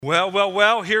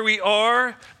Well, here we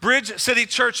are. Bridge City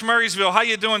Church, Murraysville. How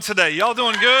you doing today? Y'all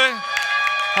doing good?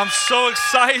 I'm so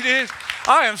excited.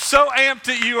 I am so amped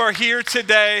that you are here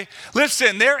today.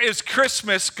 Listen, there is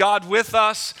Christmas, God with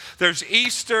us. There's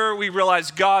Easter, we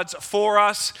realize God's for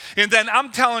us. And then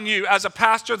I'm telling you, as a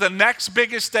pastor, the next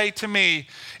biggest day to me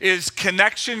is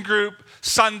Connection Group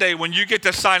Sunday when you get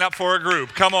to sign up for a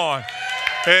group. Come on.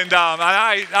 And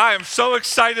I am so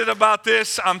excited about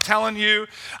this. I'm telling you,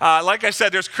 like I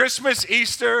said, there's Christmas,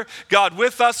 Easter, God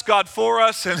with us, God for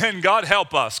us, and then God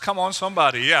help us. Come on,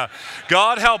 somebody. Yeah.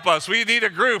 God help us. We need a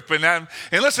group. And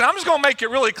listen, I'm just going to make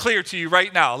it really clear to you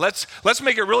right now. Let's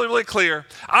make it really, really clear.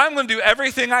 I'm going to do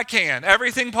everything I can,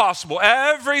 everything possible,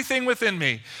 everything within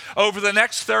me over the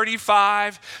next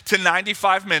 35 to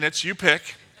 95 minutes, you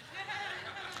pick,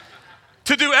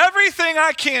 to do everything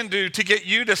I can do to get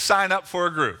you to sign up for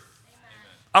a group.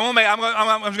 I'm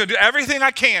going to do everything I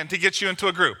can to get you into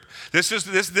a group. This is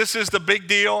the big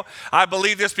deal. I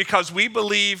believe this because we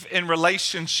believe in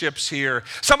relationships here.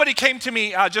 Somebody came to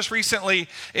me just recently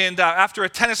and after a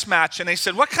tennis match, and they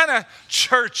said, "What kind of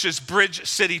church is Bridge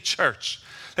City Church?"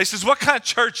 They says, "What kind of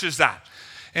church is that?"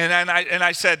 And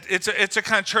I said, "It's a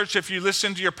kind of church. If you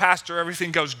listen to your pastor,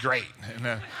 everything goes great."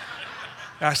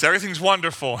 And I said, "Everything's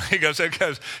wonderful." He goes,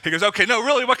 "Okay, no,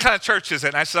 really, what kind of church is it?"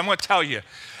 And I said, I'm going to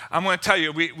tell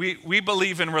you, we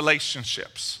believe in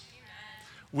relationships.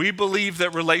 We believe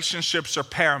that relationships are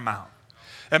paramount.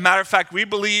 As a matter of fact, we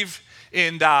believe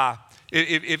in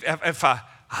if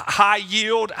high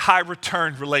yield, high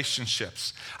return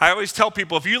relationships. I always tell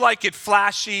people, if you like it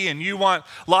flashy and you want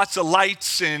lots of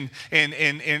lights and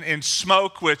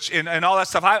smoke, and all that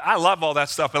stuff, I love all that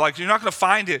stuff, but you're not going to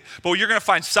find it, but you're going to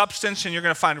find substance and you're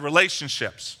going to find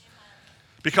relationships.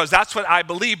 Because that's what I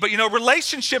believe. But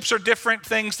relationships are different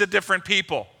things to different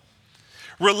people.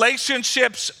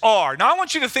 Relationships are. Now I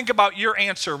want you to think about your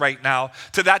answer right now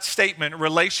to that statement,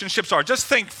 relationships are. Just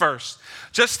think first.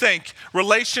 Just think,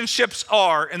 relationships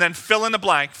are, and then fill in the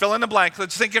blank.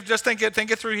 Let's think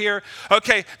it through here.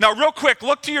 Okay, now real quick,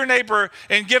 look to your neighbor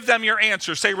and give them your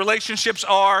answer. Say relationships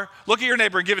are. Look at your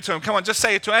neighbor and give it to him. Come on, just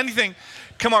say it to anything.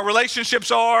 Come on,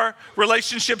 relationships are.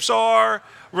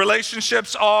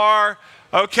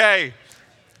 Okay.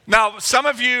 Now, some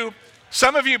of you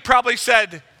probably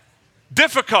said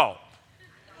difficult.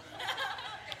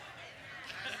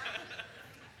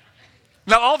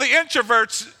 Now, all the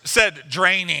introverts said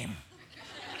draining.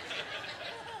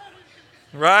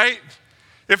 Right?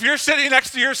 If you're sitting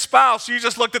next to your spouse, you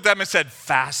just looked at them and said,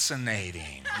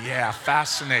 fascinating. Yeah,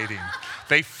 fascinating.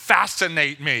 They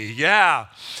fascinate me. Yeah,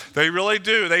 they really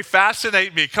do. They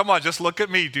fascinate me. Come on, just look at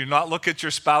me. Do not look at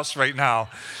your spouse right now.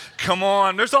 Come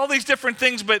on. There's all these different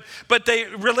things, but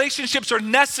relationships are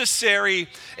necessary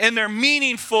and they're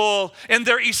meaningful and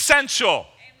they're essential.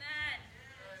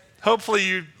 Hopefully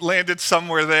you landed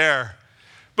somewhere there.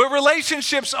 But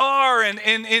relationships are, and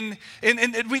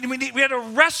we had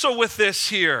to wrestle with this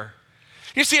here.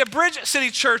 You see, at Bridge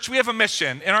City Church, we have a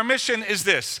mission, and our mission is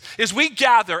this, is we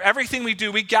gather, everything we do,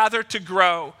 we gather to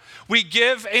grow. We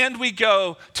give and we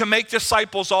go to make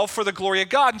disciples all for the glory of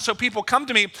God. And so people come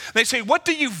to me, and they say, "What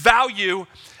do you value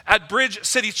at Bridge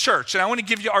City Church?" And I want to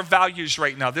give you our values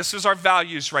right now. This is our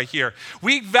values right here.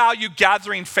 We value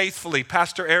gathering faithfully.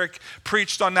 Pastor Eric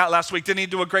preached on that last week. Didn't he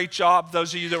do a great job?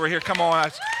 Those of you that were here, come on.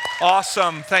 That's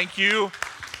awesome. Thank you.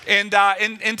 And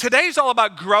today's all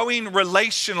about growing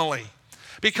relationally.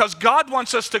 Because God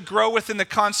wants us to grow within the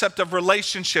concept of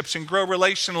relationships and grow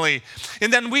relationally.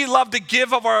 And then we love to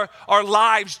give of our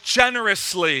lives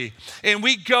generously. And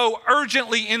we go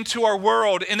urgently into our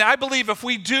world. And I believe if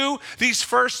we do these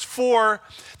first four,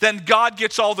 then God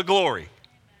gets all the glory.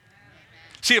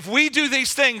 See, if we do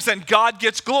these things, then God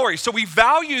gets glory. So we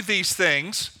value these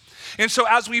things. And so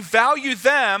as we value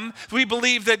them, we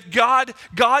believe that God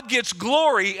gets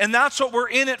glory. And that's what we're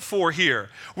in it for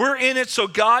here. We're in it so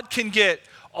God can get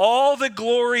all the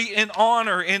glory and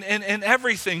honor and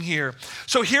everything here.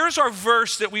 So here's our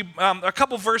verse that a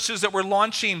couple verses that we're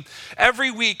launching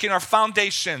every week in our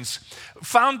foundations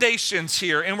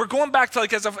here. And we're going back to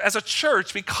as a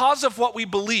church because of what we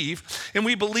believe. And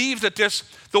we believe that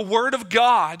the word of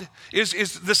God is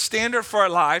the standard for our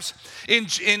lives. In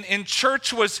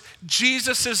church was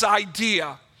Jesus's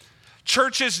idea.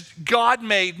 Church is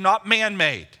God-made, not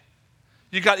man-made.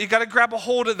 You got to grab a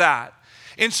hold of that.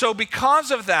 And so because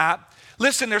of that,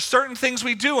 listen, there's certain things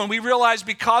we do, and we realize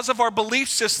because of our belief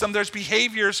system, there's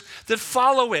behaviors that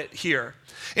follow it here.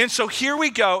 And so here we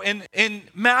go. In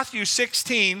Matthew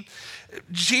 16,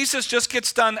 Jesus just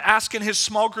gets done asking his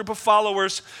small group of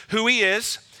followers who he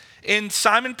is. And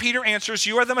Simon Peter answers,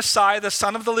 "You are the Messiah, the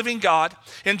Son of the living God."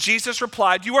 And Jesus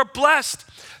replied, "You are blessed,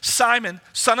 Simon,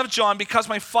 son of John, because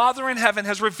my Father in heaven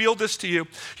has revealed this to you.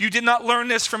 You did not learn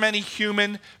this from any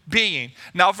human being."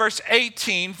 Now, verse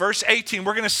 18, we're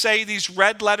going to say these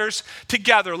red letters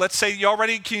together. Let's say, y'all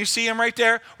ready? Can you see them right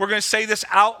there? We're going to say this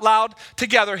out loud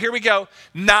together. Here we go.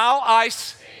 Now I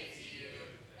say to you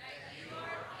that you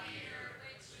are Peter,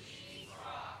 which means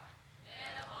rock,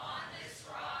 and upon this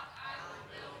rock I will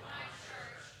build my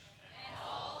church, and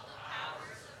all the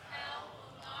powers of hell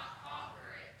will not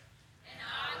conquer it, and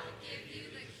I will give you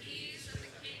the keys of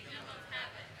the kingdom of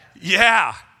heaven.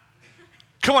 Yeah.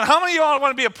 Come on, how many of y'all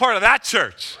want to be a part of that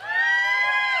church?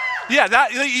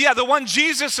 Yeah, the one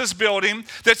Jesus is building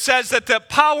that says that the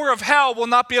power of hell will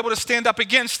not be able to stand up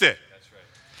against it.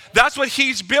 That's what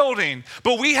he's building.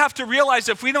 But we have to realize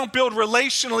if we don't build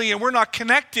relationally and we're not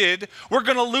connected, we're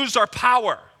going to lose our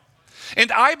power.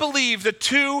 And I believe the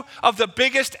two of the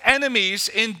biggest enemies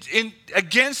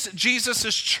against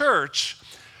Jesus' church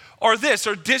are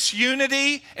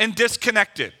disunity and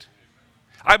disconnected.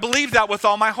 I believe that with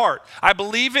all my heart. I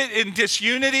believe it in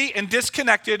disunity and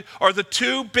disconnected are the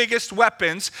two biggest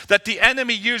weapons that the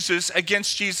enemy uses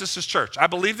against Jesus' church. I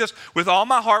believe this with all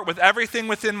my heart, with everything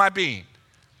within my being.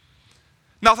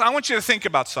 Now, I want you to think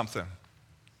about something.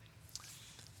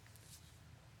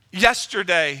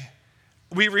 Yesterday,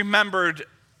 we remembered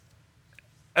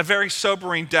a very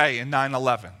sobering day in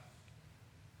 9/11.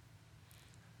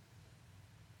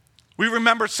 We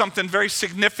remembered something very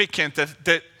significant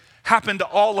that happened to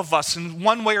all of us. In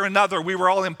one way or another, we were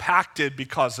all impacted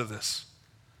because of this.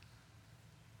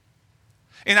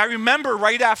 And I remember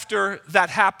right after that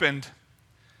happened,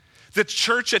 the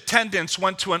church attendance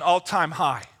went to an all-time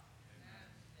high.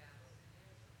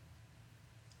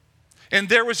 And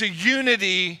there was a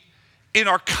unity in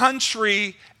our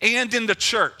country and in the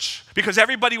church because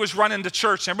everybody was running to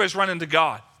church and everybody was running to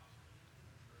God.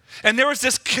 And there was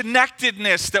this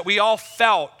connectedness that we all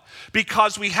felt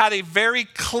because we had a very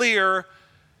clear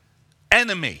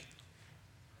enemy.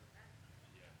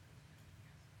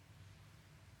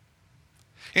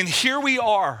 And here we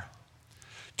are,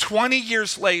 20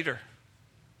 years later,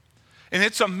 and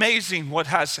it's amazing what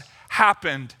has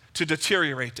happened to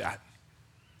deteriorate that.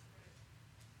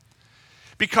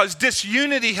 Because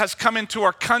disunity has come into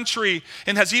our country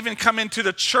and has even come into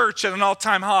the church at an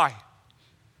all-time high.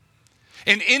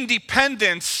 And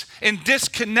independence and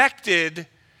disconnected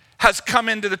has come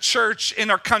into the church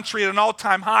in our country at an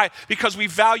all-time high because we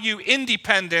value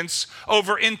independence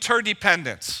over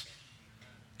interdependence.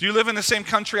 Do you live in the same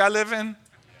country I live in?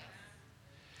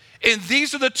 And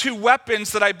these are the two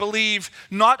weapons that I believe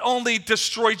not only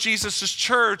destroy Jesus'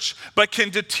 church, but can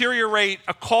deteriorate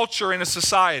a culture and a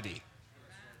society.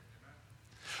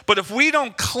 But if we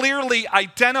don't clearly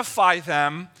identify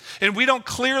them, and we don't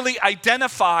clearly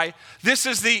identify this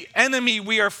is the enemy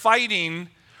we are fighting,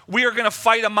 we are going to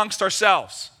fight amongst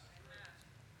ourselves.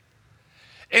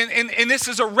 And this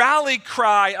is a rally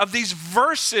cry of these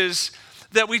verses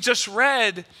that we just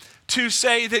read to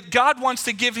say that God wants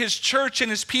to give his church and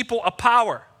his people a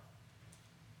power.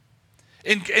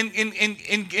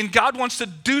 And God wants to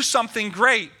do something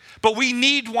great, but we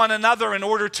need one another in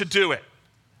order to do it.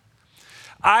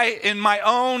 In my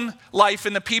own life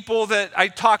and the people that I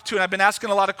talk to, and I've been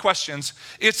asking a lot of questions,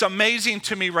 it's amazing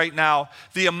to me right now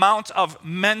the amount of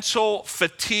mental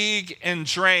fatigue and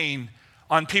drain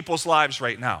on people's lives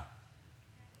right now.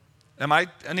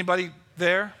 Anybody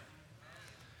there?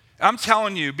 I'm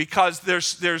telling you, because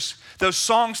there's those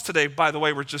songs today, by the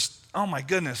way, were just, oh my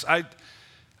goodness. I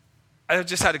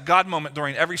just had a God moment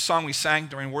during every song we sang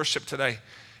during worship today.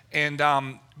 And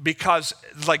because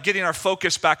like getting our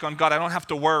focus back on God, I don't have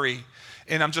to worry.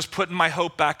 And I'm just putting my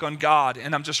hope back on God.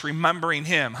 And I'm just remembering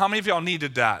him. How many of y'all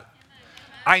needed that?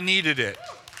 I needed it.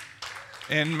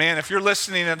 And man, if you're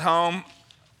listening at home,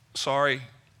 sorry.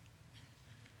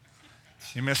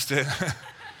 You missed it.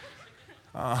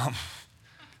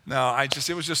 No,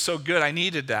 it was just so good. I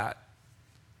needed that.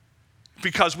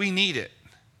 Because we need it.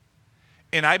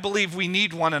 And I believe we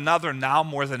need one another now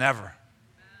more than ever.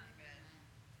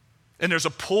 And there's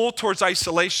a pull towards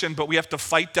isolation, but we have to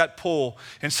fight that pull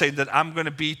and say that I'm going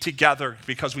to be together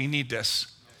because we need this.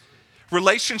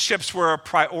 Relationships were a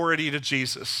priority to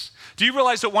Jesus. Do you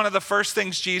realize that one of the first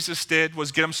things Jesus did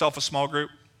was get himself a small group?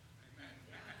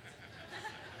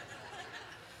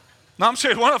 No, I'm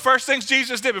serious. One of the first things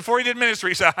Jesus did before he did ministry,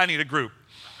 he said, I need a group.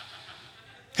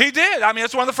 He did. I mean,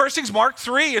 it's one of the first things. Mark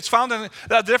 3, it's found in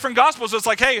the different Gospels. It's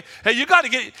like, hey, you got to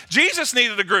get, Jesus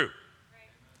needed a group.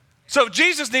 So if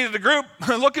Jesus needed a group,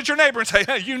 look at your neighbor and say,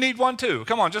 hey, you need one too.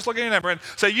 Come on, just look at your neighbor and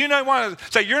say, you know one.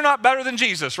 Say, you're not better than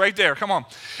Jesus right there. Come on.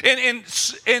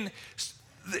 And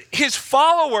his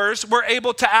followers were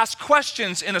able to ask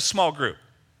questions in a small group.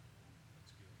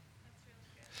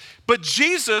 But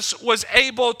Jesus was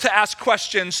able to ask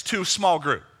questions to a small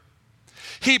group.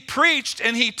 He preached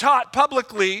and he taught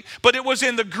publicly, but it was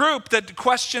in the group that the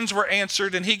questions were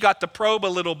answered and he got to probe a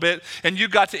little bit and they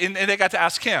got to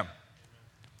ask him.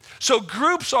 So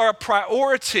groups are a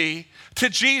priority to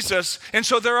Jesus, and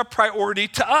so they're a priority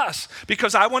to us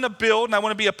because I want to build and I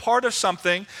want to be a part of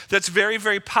something that's very,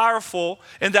 very powerful,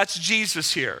 and that's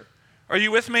Jesus here. Are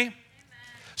you with me? Amen.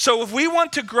 So if we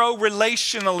want to grow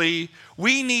relationally,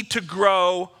 we need to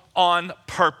grow on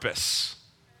purpose.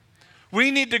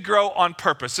 We need to grow on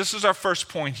purpose. This is our first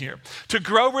point here. To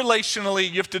grow relationally,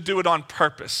 you have to do it on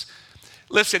purpose.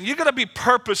 Listen, you got to be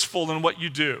purposeful in what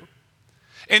you do.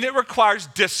 And it requires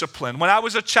discipline. When I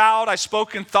was a child, I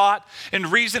spoke and thought and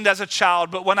reasoned as a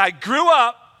child. But when I grew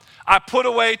up, I put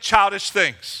away childish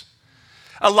things.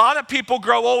 A lot of people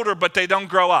grow older, but they don't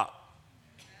grow up.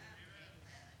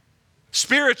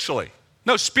 Spiritually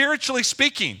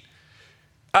speaking.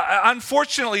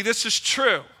 Unfortunately, this is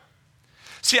true.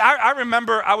 See, I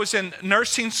remember I was in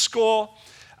nursing school.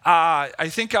 I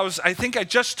think I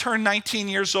just turned 19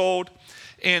 years old.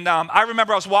 And I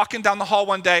remember I was walking down the hall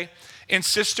one day, and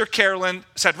Sister Carolyn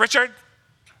said, Richard,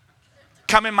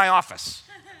 come in my office.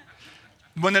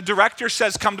 When the director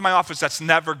says, come to my office, that's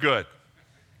never good.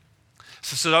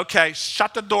 So I said, okay,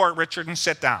 shut the door, Richard, and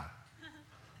sit down.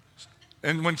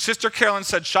 And when Sister Carolyn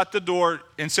said, shut the door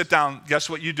and sit down, guess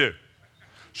what you do?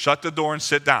 Shut the door and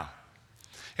sit down.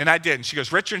 And I did. And she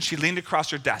goes, Richard, and she leaned across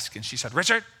her desk and she said,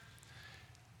 Richard,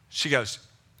 she goes,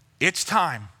 it's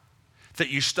time that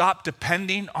you stop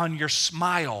depending on your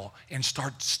smile and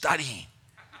start studying.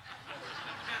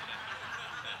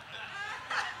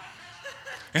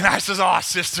 And I says, oh,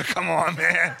 sister, come on,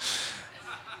 man.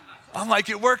 I'm like,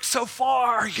 it works so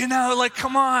far, like,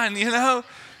 come on, And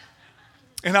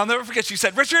I'll never forget, she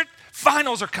said, Richard,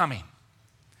 finals are coming.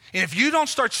 And if you don't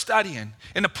start studying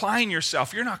and applying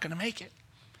yourself, you're not going to make it.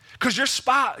 Because your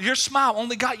smile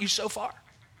only got you so far.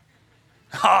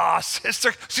 Ah, oh,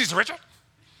 sister, she's Richard.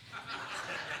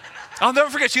 I'll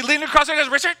never forget, she leaned across and goes,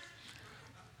 Richard,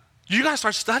 you got to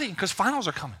start studying because finals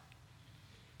are coming.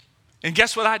 And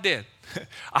guess what I did?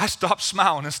 I stopped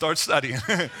smiling and started studying.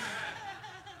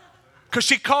 Because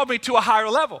she called me to a higher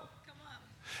level.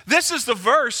 This is the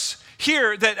verse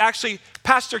here that actually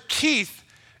Pastor Keith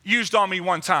used on me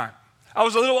one time. I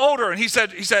was a little older and he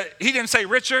didn't say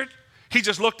Richard, he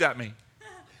just looked at me.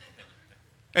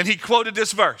 And he quoted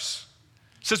this verse.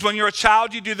 It says, when you're a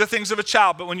child, you do the things of a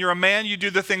child, but when you're a man, you do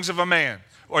the things of a man.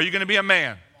 Or are you going to be a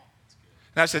man?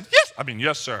 And I said,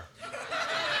 yes, sir.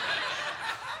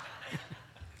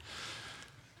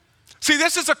 See,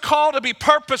 this is a call to be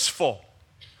purposeful,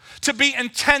 to be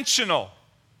intentional,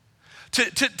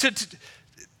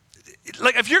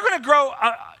 like if you're going to grow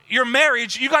your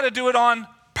marriage, you got to do it on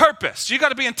purpose. You got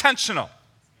to be intentional.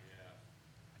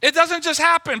 Yeah. It doesn't just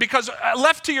happen because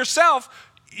left to yourself,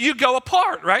 you go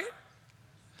apart, right?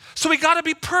 So we got to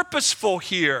be purposeful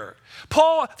here.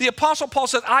 The Apostle Paul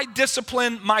said, I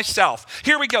discipline myself.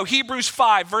 Here we go, Hebrews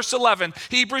 5, verse 11.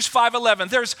 Hebrews 5:11.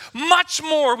 There's much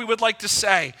more we would like to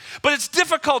say, but it's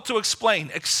difficult to explain,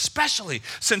 especially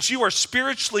since you are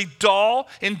spiritually dull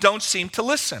and don't seem to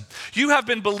listen. You have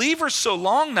been believers so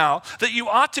long now that you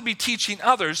ought to be teaching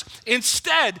others.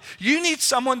 Instead, you need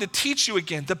someone to teach you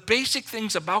again the basic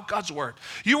things about God's word.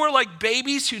 You are like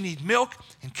babies who need milk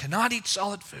and cannot eat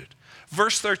solid food.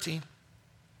 Verse 13.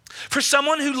 For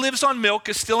someone who lives on milk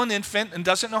is still an infant and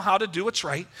doesn't know how to do what's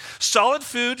right. Solid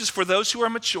food is for those who are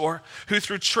mature, who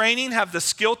through training have the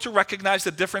skill to recognize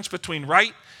the difference between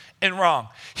right and wrong.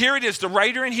 Here it is, the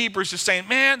writer in Hebrews is saying,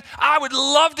 man, I would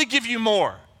love to give you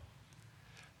more.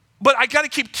 But I got to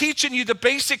keep teaching you the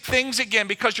basic things again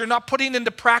because you're not putting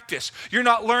into practice. You're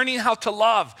not learning how to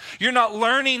love. You're not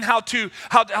learning how to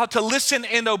listen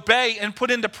and obey and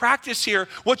put into practice here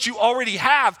what you already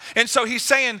have. And so he's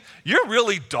saying, you're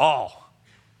really dull.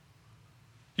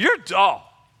 You're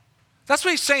dull. That's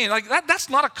what he's saying. Like that's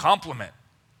not a compliment.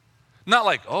 Not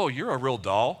like, oh, you're a real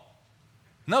dull.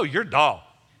 No, you're dull.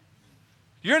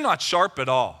 You're not sharp at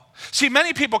all. See,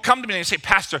 many people come to me and say,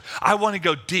 Pastor, I want to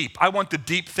go deep. I want the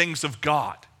deep things of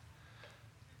God.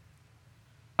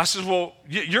 I said, well,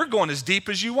 you're going as deep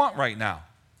as you want right now.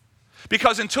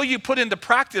 Because until you put into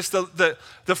practice the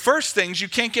first things, you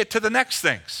can't get to the next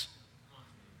things.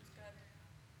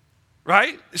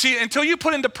 Right? See, until you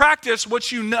put into practice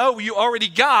what you know you already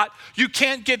got, you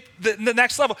can't get the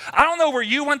next level. I don't know where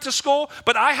you went to school,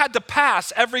 but I had to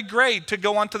pass every grade to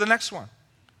go on to the next one.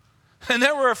 And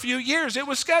there were a few years, it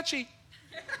was sketchy.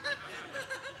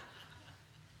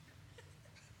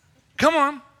 Come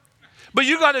on. But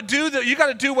you got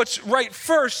to do what's right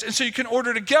first, and so you can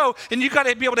order to go, and you got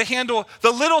to be able to handle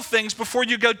the little things before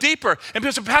you go deeper. And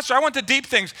people say, Pastor, I want the deep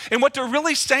things. And what they're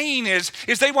really saying is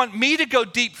they want me to go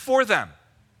deep for them.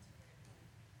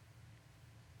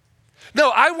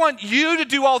 No, I want you to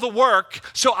do all the work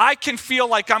so I can feel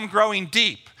like I'm growing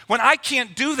deep. When I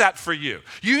can't do that for you,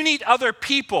 you need other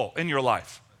people in your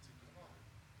life.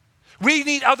 We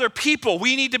need other people.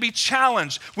 We need to be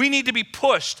challenged. We need to be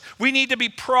pushed. We need to be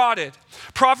prodded.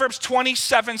 Proverbs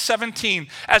 27:17.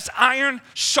 As iron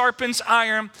sharpens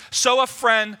iron, so a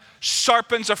friend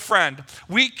sharpens a friend.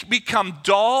 We become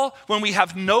dull when we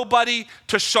have nobody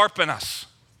to sharpen us.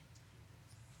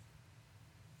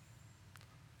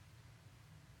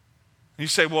 You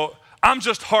say, well, I'm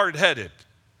just hard-headed.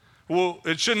 Well,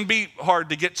 it shouldn't be hard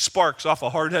to get sparks off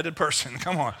a hard-headed person.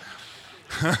 Come on.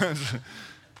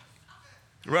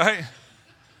 Right?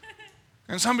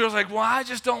 And some people are like, well, I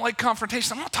just don't like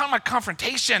confrontation. I'm not talking about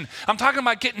confrontation. I'm talking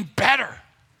about getting better.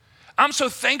 I'm so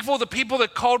thankful the people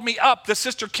that called me up, the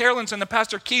Sister Carolyn's and the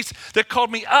Pastor Keiths that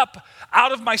called me up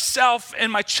out of myself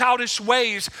and my childish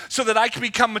ways so that I can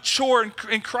become mature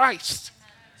in Christ.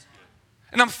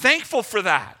 And I'm thankful for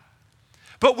that.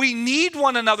 But we need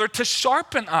one another to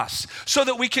sharpen us so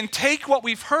that we can take what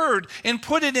we've heard and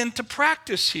put it into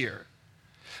practice here.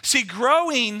 See,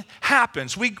 growing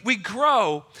happens. We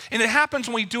grow, and it happens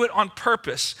when we do it on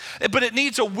purpose. But it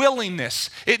needs a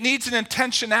willingness. It needs an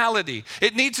intentionality.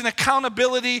 It needs an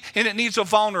accountability, and it needs a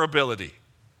vulnerability.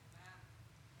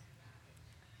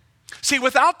 See,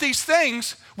 without these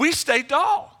things, we stay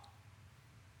dull.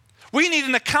 We need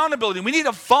an accountability. We need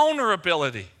a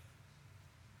vulnerability.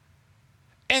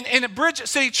 And at Bridge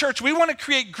City Church, we want to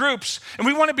create groups, and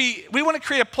we want to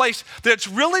create a place that's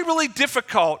really, really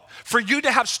difficult for you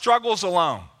to have struggles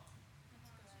alone.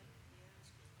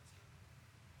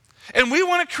 And we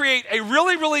want to create a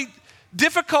really, really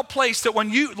difficult place that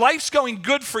when life's going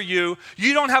good for you,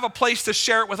 you don't have a place to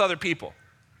share it with other people.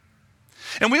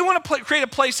 And we want to create a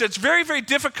place that's very, very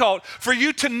difficult for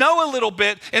you to know a little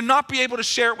bit and not be able to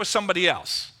share it with somebody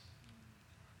else.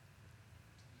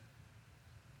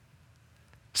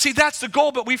 See, that's the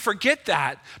goal, but we forget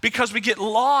that because we get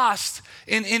lost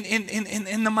in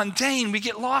the mundane. We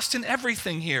get lost in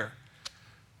everything here.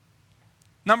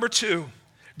 Number 2,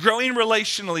 growing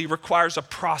relationally requires a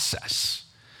process.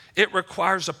 It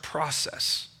requires a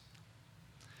process.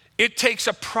 It takes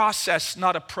a process,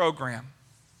 not a program.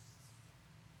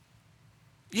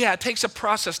 Yeah, it takes a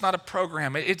process, not a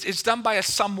program. It's done by a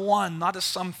someone, not a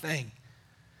something.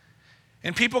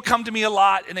 And people come to me a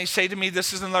lot and they say to me,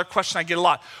 this is another question I get a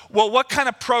lot. Well, what kind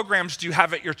of programs do you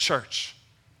have at your church?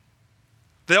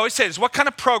 They always say this, what kind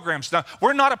of programs? Now,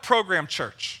 we're not a program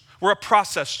church. We're a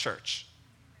process church.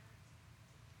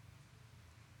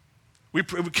 We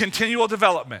continual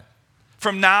development.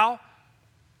 From now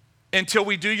until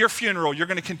we do your funeral, you're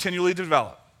going to continually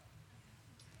develop.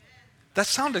 That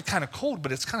sounded kind of cold,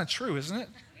 but it's kind of true, isn't it?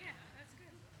 Yeah, that's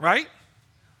good. Right?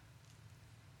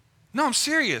 No, I'm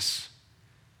serious.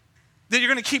 That you're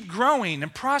going to keep growing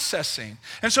and processing.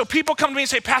 And so people come to me and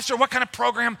say, Pastor, what kind of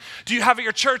program do you have at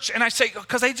your church? And I say,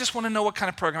 because they just want to know what kind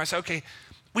of program. I say, okay,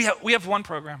 we have one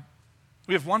program.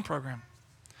 We have one program.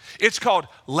 It's called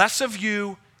Less of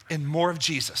You and More of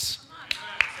Jesus.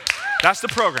 That's the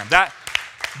program.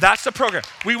 That's the program.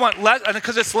 We want less,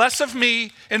 because it's less of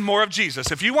me and more of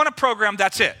Jesus. If you want a program,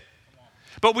 that's it.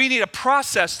 But we need a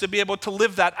process to be able to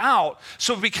live that out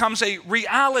so it becomes a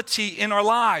reality in our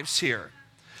lives here.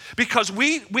 Because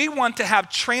we want to have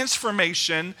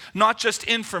transformation, not just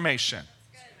information.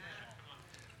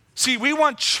 See, we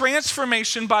want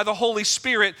transformation by the Holy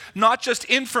Spirit, not just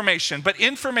information, but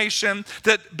information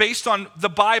that based on the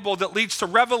Bible that leads to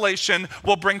revelation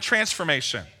will bring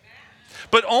transformation.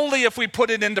 But only if we put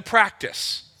it into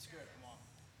practice.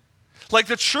 Like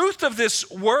the truth of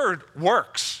this word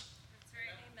works.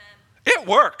 It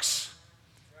works.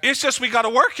 It's just we got to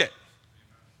work it.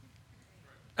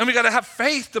 And we got to have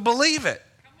faith to believe it.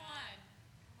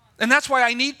 And that's why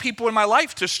I need people in my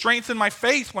life to strengthen my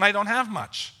faith when I don't have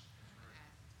much.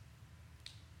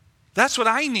 That's what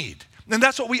I need. And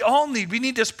that's what we all need. We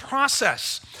need this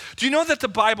process. Do you know that the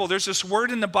Bible, there's this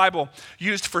word in the Bible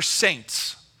used for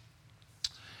saints.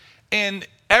 And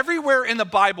everywhere in the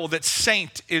Bible that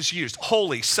saint is used,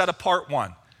 holy, set apart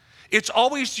one, it's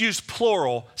always used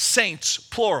plural, saints,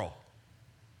 plural.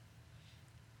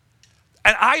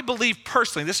 And I believe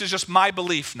personally, this is just my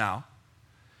belief now,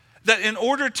 that in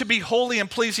order to be holy and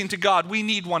pleasing to God, we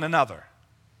need one another.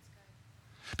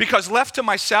 Because left to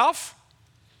myself,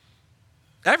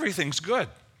 everything's good.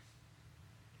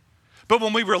 But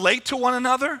when we relate to one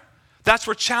another, that's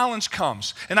where challenge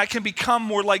comes. And I can become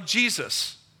more like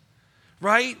Jesus,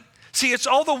 right? See, it's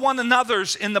all the one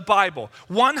another's in the Bible.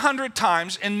 100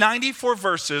 times in 94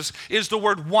 verses is the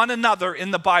word one another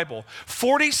in the Bible.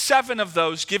 47 of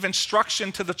those give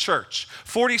instruction to the church.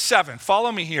 47,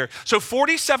 follow me here. So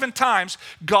 47 times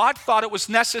God thought it was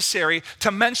necessary to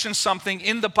mention something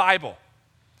in the Bible.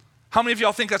 How many of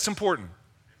y'all think that's important?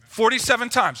 47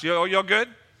 times. Y'all good?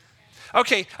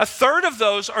 Okay, a third of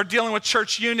those are dealing with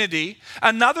church unity.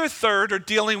 Another third are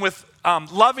dealing with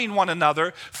loving one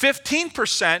another.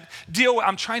 15%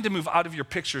 I'm trying to move out of your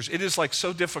pictures. It is like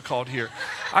so difficult here.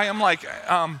 I am like,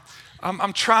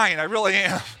 I'm trying, I really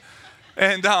am.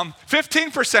 And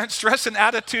 15% stress and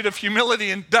attitude of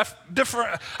humility and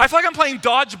different. I feel like I'm playing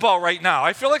dodgeball right now.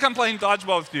 I feel like I'm playing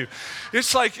dodgeball with you.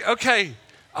 It's like, okay,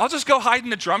 I'll just go hide in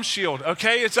the drum shield,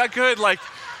 okay? Is that good? Like,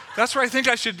 that's where I think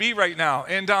I should be right now.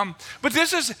 And but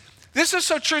this is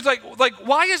so true. Like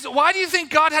why do you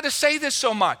think God had to say this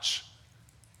so much?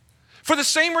 For the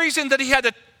same reason that he had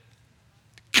to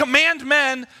command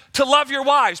men to love your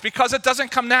wives, because it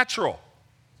doesn't come natural.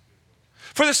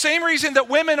 For the same reason that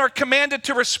women are commanded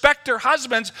to respect their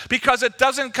husbands, because it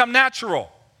doesn't come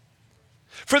natural.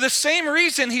 For the same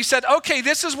reason he said, okay,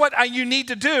 this is what you need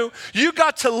to do. You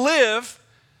got to live.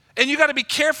 And you got to be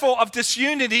careful of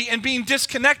disunity and being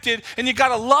disconnected, and you got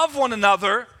to love one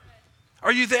another.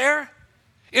 Are you there?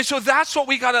 And so that's what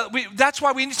we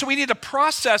need a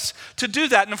process to do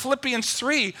that. And in Philippians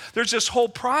 3, there's this whole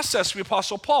process with the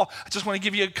Apostle Paul. I just want to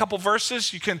give you a couple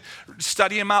verses. You can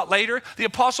study them out later. The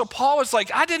Apostle Paul was like,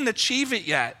 I didn't achieve it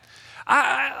yet.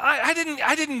 I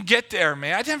didn't get there,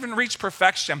 man. I didn't reach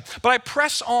perfection. But I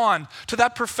press on to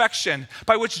that perfection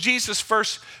by which Jesus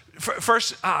first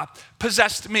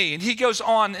possessed me. And he goes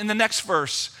on in the next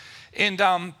verse.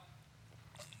 And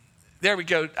there we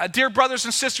go. Dear brothers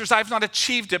and sisters, I have not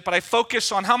achieved it, but I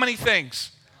focus on how many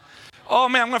things? Oh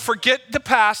man, I'm going to forget the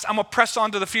past. I'm going to press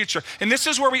on to the future. And this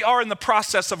is where we are in the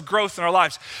process of growth in our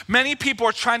lives. Many people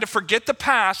are trying to forget the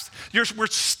past. We're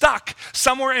stuck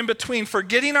somewhere in between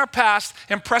forgetting our past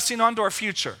and pressing on to our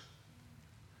future.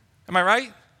 Am I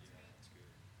right?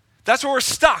 That's where we're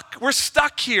stuck. We're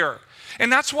stuck here. And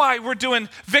that's why we're doing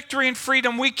Victory and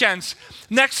Freedom weekends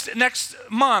next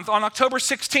month on October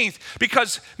 16th,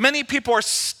 because many people are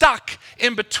stuck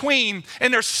in between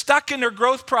and they're stuck in their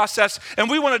growth process, and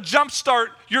we want to jumpstart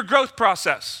your growth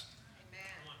process.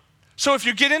 So if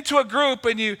you get into a group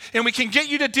and we can get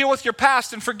you to deal with your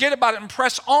past and forget about it and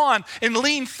press on and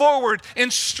lean forward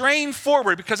and strain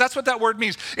forward, because that's what that word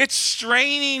means. It's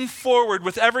straining forward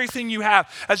with everything you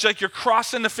have as like you're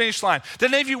crossing the finish line.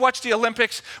 Did any of you watch the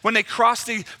Olympics when they cross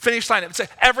the finish line? It's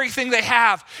like everything they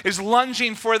have is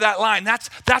lunging for that line.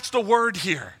 That's the word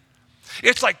here.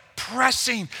 It's like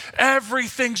pressing.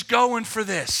 Everything's going for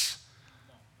this.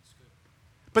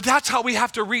 But that's how we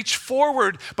have to reach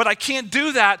forward. But I can't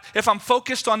do that if I'm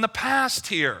focused on the past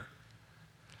here.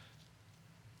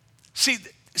 See,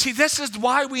 this is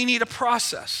why we need a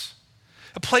process.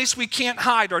 A place we can't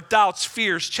hide our doubts,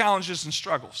 fears, challenges, and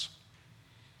struggles.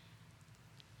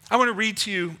 I want to read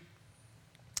to you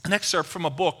an excerpt from a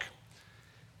book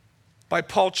by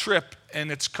Paul Tripp, and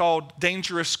it's called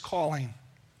Dangerous Calling.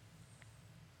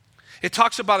 It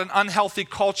talks about an unhealthy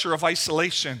culture of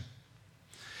isolation.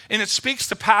 And it speaks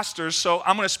to pastors, so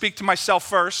I'm going to speak to myself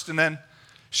first and then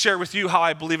share with you how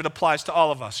I believe it applies to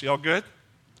all of us. You all good?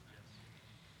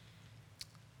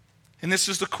 And this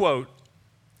is the quote.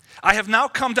 I have now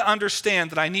come to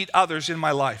understand that I need others in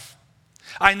my life.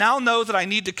 I now know that I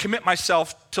need to commit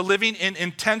myself to living in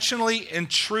intentionally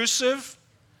intrusive,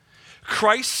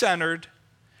 Christ-centered,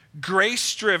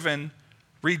 grace-driven,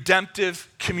 redemptive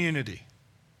community.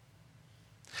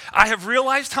 I have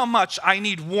realized how much I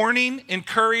need warning,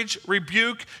 encourage,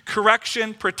 rebuke,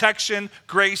 correction, protection,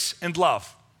 grace, and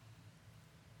love.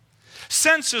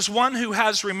 Since as one who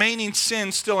has remaining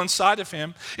sin still inside of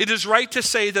him, it is right to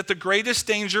say that the greatest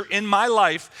danger in my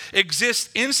life exists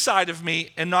inside of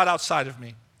me and not outside of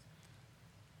me.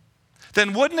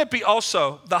 Then wouldn't it be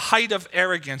also the height of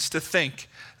arrogance to think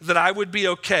that I would be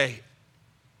okay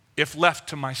if left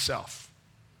to myself?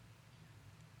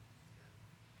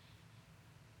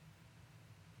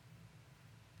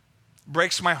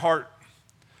 Breaks my heart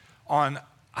on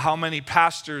how many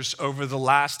pastors over the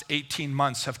last 18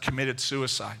 months have committed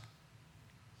suicide.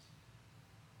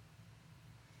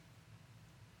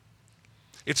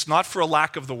 It's not for a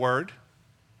lack of the word.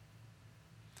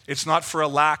 It's not for a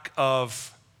lack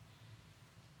of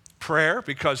prayer,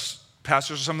 because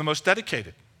pastors are some of the most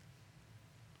dedicated.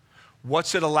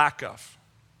 What's it a lack of?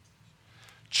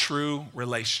 True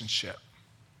relationship.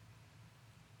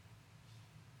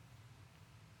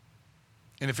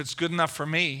 And if it's good enough for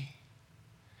me,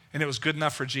 and it was good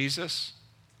enough for Jesus,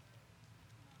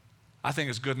 I think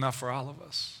it's good enough for all of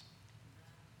us.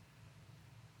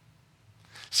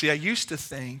 See, I used to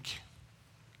think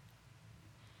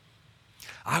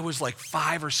I was like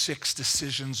 5 or 6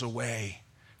 decisions away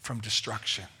from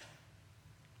destruction.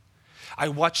 I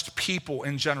watched people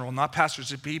in general, not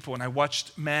pastors and people, and I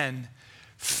watched men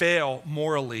fail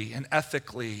morally and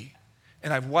ethically.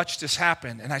 And I've watched this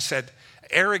happen. And I said,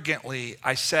 arrogantly,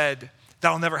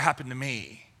 that'll never happen to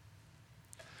me.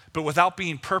 But without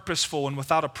being purposeful and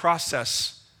without a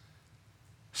process,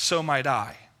 so might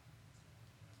I.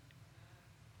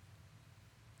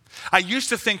 I used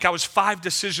to think I was 5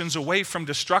 decisions away from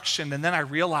destruction, and then I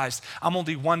realized I'm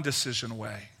only 1 decision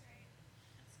away.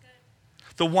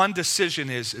 The one decision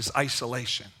is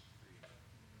isolation.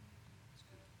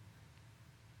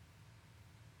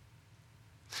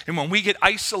 And when we get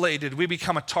isolated, we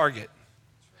become a target.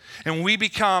 And when we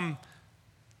become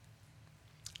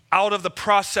out of the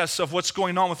process of what's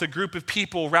going on with a group of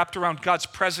people wrapped around God's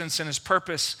presence and his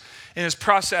purpose and his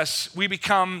process, we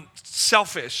become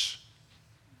selfish.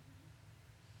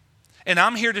 And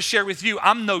I'm here to share with you,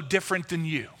 I'm no different than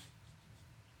you.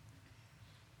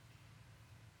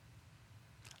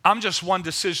 I'm just 1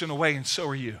 decision away, and so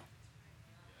are you.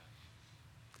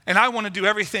 And I want to do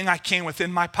everything I can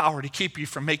within my power to keep you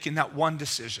from making that 1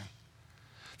 decision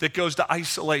that goes to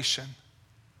isolation,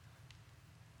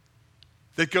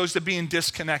 that goes to being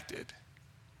disconnected,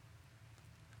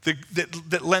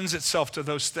 that lends itself to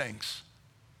those things.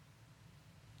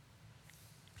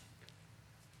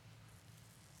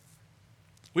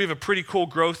 We have a pretty cool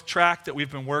growth track that we've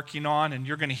been working on, and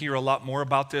you're going to hear a lot more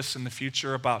about this in the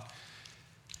future.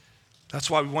 That's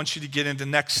why we want you to get into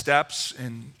next steps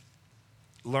and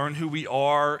learn who we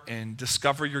are and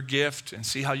discover your gift and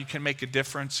see how you can make a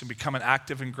difference and become an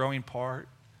active and growing part.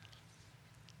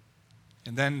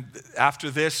 And then after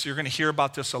this, you're going to hear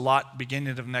about this a lot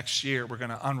beginning of next year. We're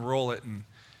going to unroll it, and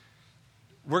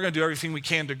we're going to do everything we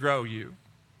can to grow you.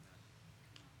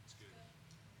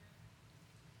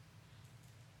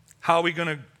 How are we going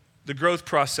to, the growth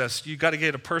process, you got to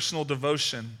get a personal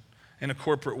devotion and a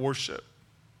corporate worship.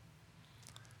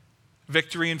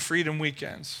 Victory and freedom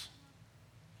weekends.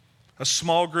 A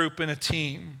small group and a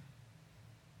team.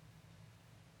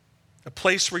 A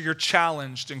place where you're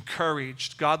challenged,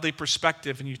 encouraged, godly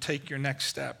perspective, and you take your next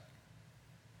step.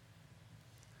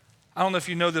 I don't know if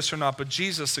you know this or not, but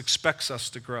Jesus expects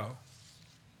us to grow.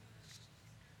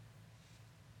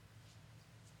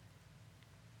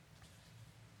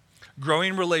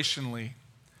 Growing relationally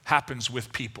happens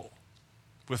with people,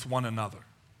 with one another.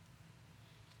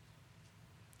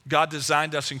 God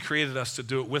designed us and created us to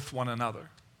do it with one another.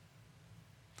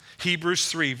 Hebrews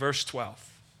 3, verse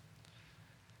 12.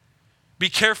 Be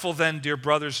careful then, dear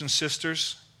brothers and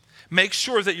sisters. Make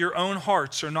sure that your own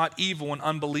hearts are not evil and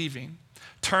unbelieving,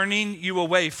 turning you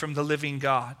away from the living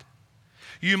God.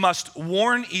 You must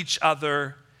warn each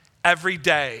other every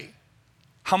day.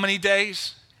 How many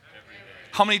days? Every day.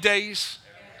 How many days?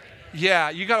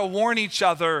 Yeah, you got to warn each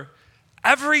other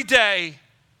every day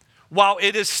while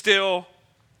it is still,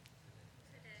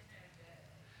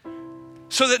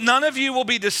 so that none of you will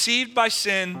be deceived by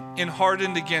sin and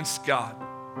hardened against God.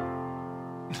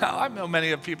 Now, I know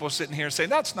many of people sitting here saying,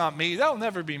 that's not me. That'll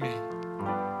never be me.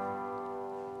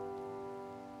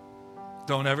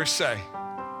 Don't ever say,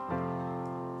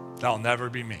 that'll never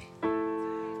be me.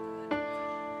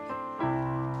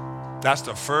 That's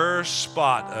the first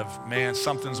spot of, man,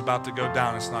 something's about to go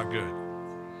down. It's not good.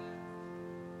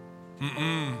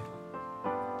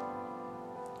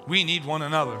 We need one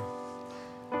another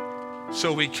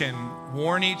so we can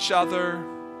warn each other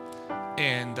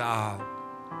and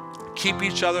keep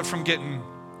each other from getting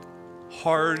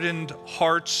hardened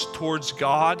hearts towards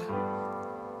God,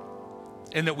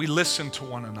 and that we listen to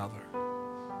one another.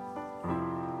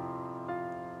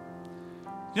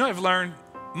 You know, I've learned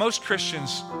most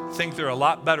Christians think they're a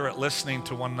lot better at listening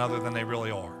to one another than they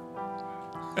really are.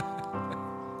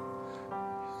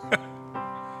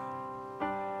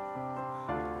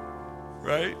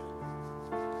 Right?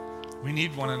 We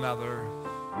need one another.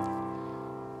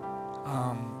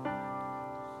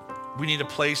 We need a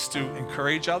place to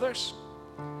encourage others,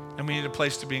 and we need a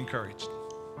place to be encouraged.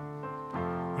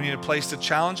 We need a place to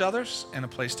challenge others and a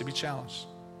place to be challenged.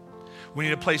 We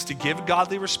need a place to give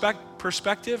godly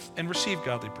perspective and receive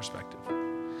godly perspective.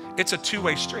 It's a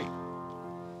two-way street.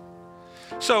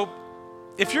 So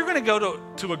if you're going to go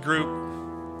to a group,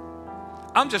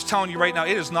 I'm just telling you right now,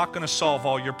 it is not going to solve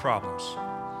all your problems.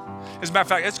 As a matter of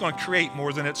fact, it's going to create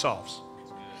more than it solves.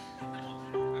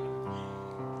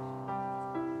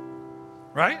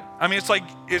 Right? I mean, it's like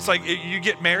you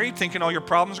get married thinking all your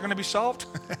problems are going to be solved.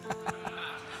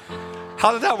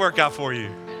 How did that work out for you?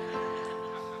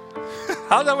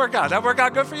 How did that work out? Did that work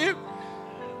out good for you?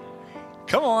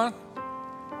 Come on.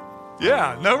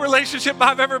 Yeah, no relationship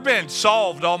I've ever been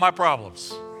solved all my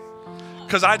problems.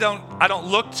 Because I don't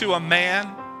look to a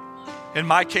man. In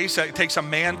my case, it takes a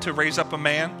man to raise up a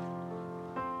man.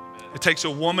 It takes a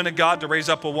woman of God to raise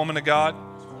up a woman of God.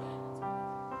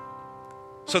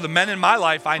 So the men in my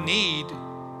life I need,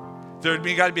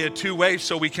 there's got to be a two-way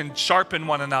so we can sharpen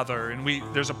one another, and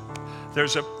there's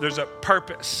a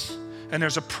purpose and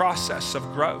there's a process of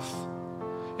growth,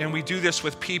 and we do this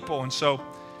with people. And so,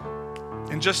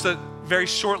 and just very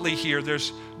shortly here,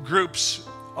 there's groups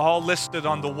all listed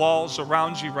on the walls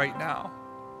around you right now.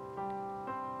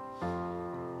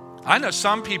 I know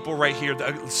some people right here,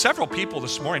 several people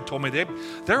this morning told me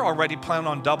they're already planning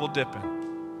on double dipping.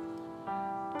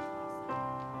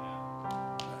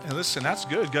 And listen, that's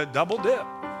good. Double dip.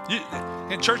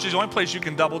 In church is the only place you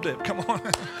can double dip. Come on.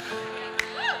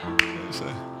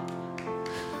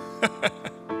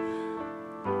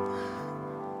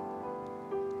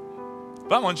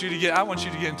 But I want you to get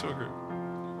into a group.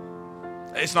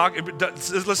 It's not.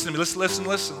 Listen to me.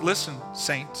 Listen,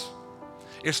 saints.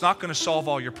 It's not going to solve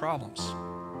all your problems,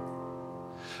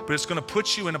 but it's going to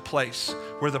put you in a place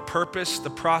where the purpose,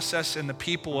 the process, and the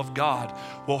people of God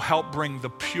will help bring the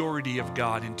purity of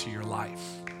God into your life.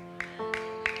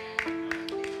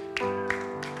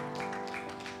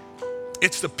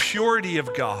 It's the purity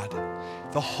of God,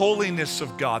 the holiness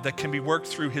of God that can be worked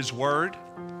through His Word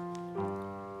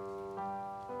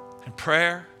and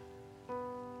prayer,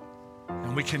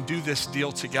 and we can do this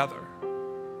deal together.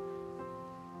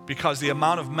 Because the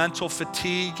amount of mental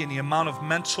fatigue and the amount of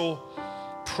mental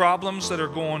problems that are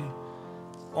going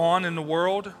on in the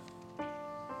world,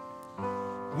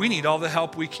 we need all the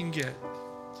help we can get.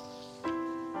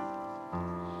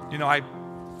 You know, I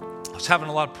was having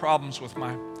a lot of problems with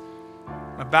my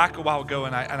back a while ago,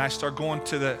 and I started going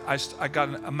to I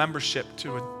got a membership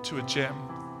to a gym.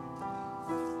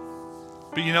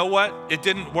 But you know what? It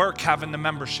didn't work having the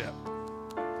membership.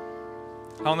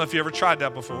 I don't know if you ever tried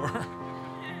that before.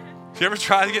 Have you ever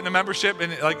tried to get in a membership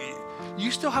and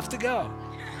you still have to go?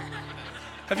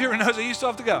 Have you ever noticed that you still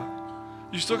have to go?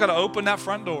 You still got to open that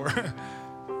front door.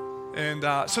 And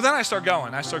so then I started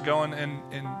going.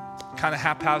 And kind of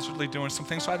haphazardly doing some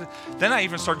things. So then I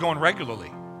even started going regularly.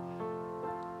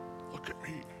 Look at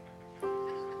me.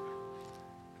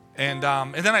 And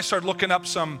then I started looking up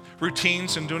some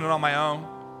routines and doing it on my own.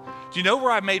 Do you know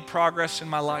where I made progress in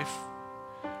my life?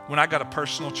 When I got a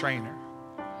personal trainer.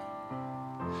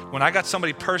 When I got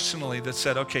somebody personally that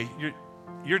said, okay,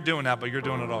 you're doing that, but you're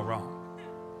doing it all wrong.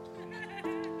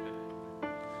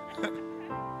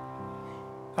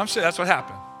 I'm saying that's what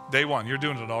happened. Day one, you're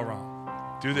doing it all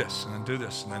wrong. Do this, and then do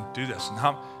this, and then do this.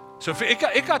 And so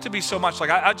it got to be so much, like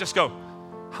I just go,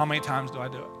 how many times do I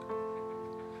do it?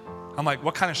 I'm like,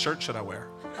 what kind of shirt should I wear?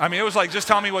 I mean, it was like, just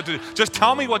tell me what to do. Just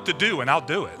tell me what to do, and I'll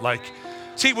do it. Like,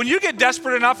 see, when you get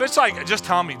desperate enough, it's like, just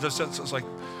tell me. It's like,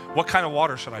 what kind of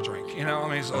water should I drink? You know, I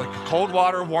mean, it's like cold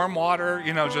water, warm water,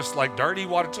 you know, just like dirty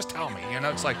water. Just tell me, you know,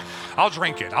 it's like, I'll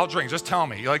drink it. Just tell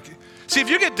me. Like, see, if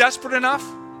you get desperate enough,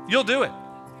 you'll do it.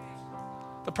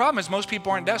 The problem is most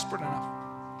people aren't desperate enough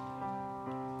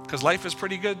because life is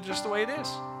pretty good just the way it is.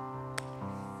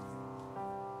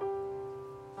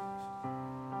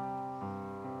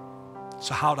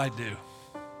 So how'd I do?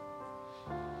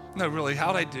 No, really,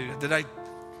 how'd I do? Did I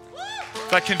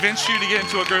convince you to get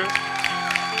into a group?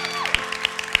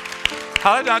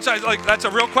 How did I, like, that's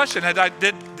a real question.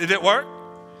 Did it work?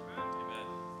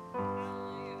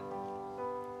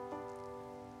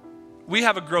 We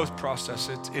have a growth process.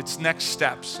 It's next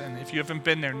steps. And if you haven't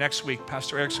been there, next week,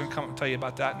 Pastor Eric's going to come and tell you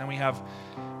about that. And then we have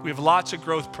lots of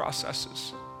growth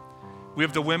processes. We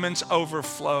have the Women's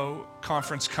Overflow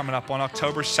Conference coming up on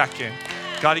October 2nd.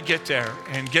 Got to get there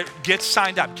and get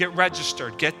signed up, get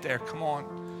registered, get there. Come on.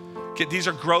 These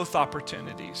are growth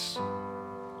opportunities.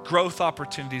 Growth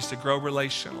opportunities to grow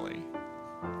relationally.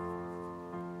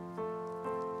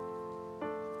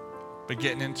 But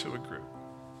getting into a group.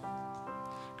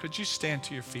 Could you stand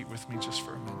to your feet with me just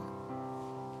for a minute?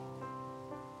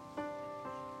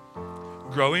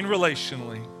 Growing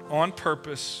relationally, on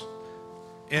purpose,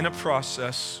 in a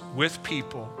process, with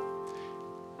people,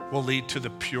 will lead to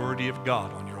the purity of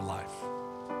God on your life.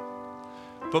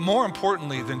 But more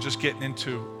importantly than just getting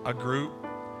into a group,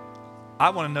 I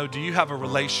want to know, do you have a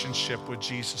relationship with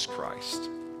Jesus Christ?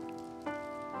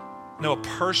 No, a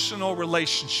personal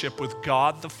relationship with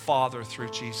God the Father through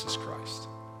Jesus Christ.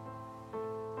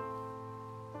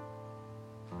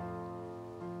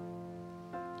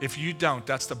 If you don't,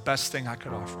 that's the best thing I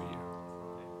could offer you.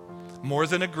 More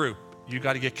than a group, you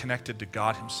got to get connected to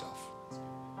God himself.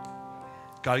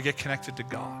 Got to get connected to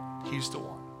God. He's the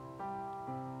one.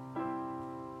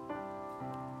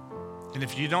 And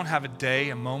if you don't have a day,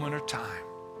 a moment, or time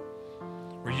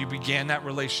where you began that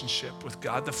relationship with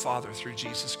God the Father through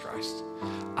Jesus Christ,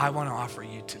 I want to offer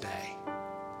you today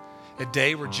a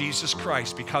day where Jesus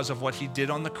Christ, because of what he did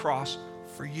on the cross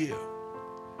for you,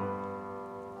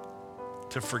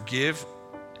 to forgive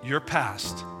your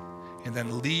past and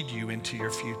then lead you into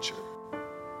your future.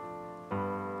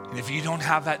 And if you don't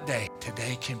have that day,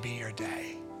 today can be your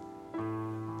day.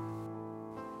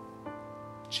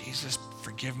 Jesus,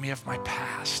 forgive me of my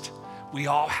past. We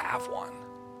all have one.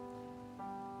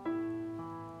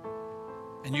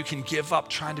 And you can give up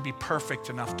trying to be perfect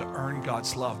enough to earn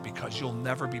God's love, because you'll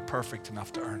never be perfect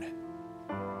enough to earn it.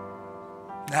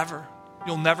 Never.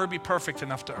 You'll never be perfect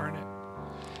enough to earn it,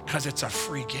 because it's a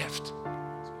free gift.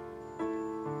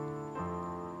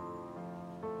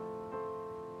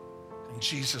 And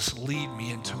Jesus, lead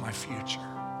me into my future.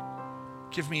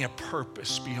 Give me a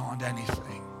purpose beyond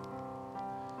anything.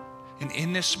 And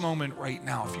in this moment right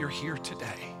now, if you're here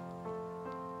today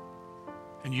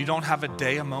and you don't have a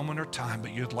day, a moment, or time,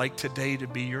 but you'd like today to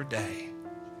be your day,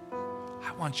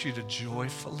 I want you to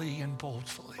joyfully and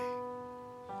boldly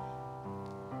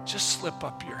just slip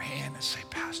up your hand and say,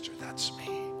 Pastor, that's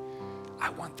me. I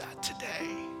want that today.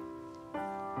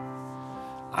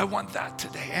 I want that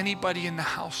today. Anybody in the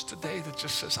house today that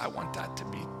just says, I want that to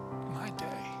be my day.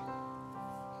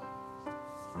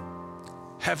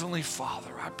 Heavenly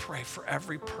Father, I pray for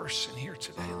every person here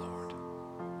today, Lord.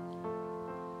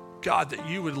 God, that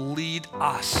you would lead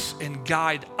us and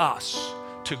guide us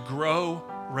to grow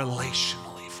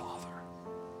relationally, Father.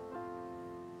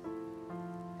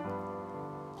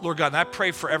 Lord God, and I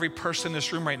pray for every person in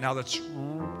this room right now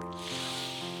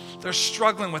they're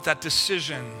struggling with that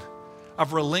decision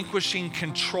of relinquishing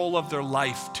control of their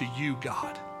life to you,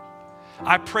 God.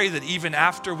 I pray that even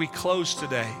after we close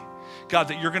today, God,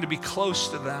 that you're going to be close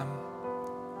to them,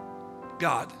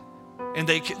 God, and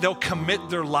they'll commit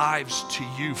their lives to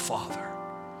you, Father,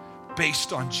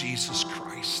 based on Jesus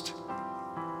Christ.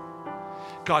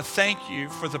 God, thank you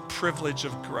for the privilege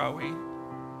of growing.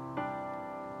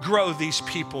 Grow these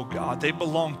people, God. They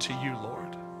belong to you,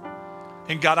 Lord.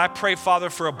 And God, I pray, Father,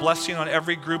 for a blessing on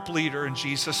every group leader in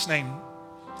Jesus' name.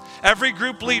 Every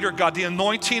group leader, God, the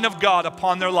anointing of God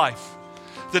upon their life,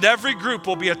 that every group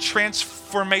will be a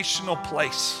transformational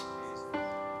place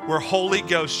where Holy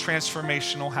Ghost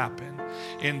transformation will happen.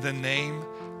 In the name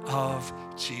of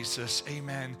Jesus,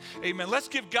 amen. Amen. Let's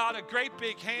give God a great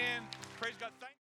big hand. Praise God.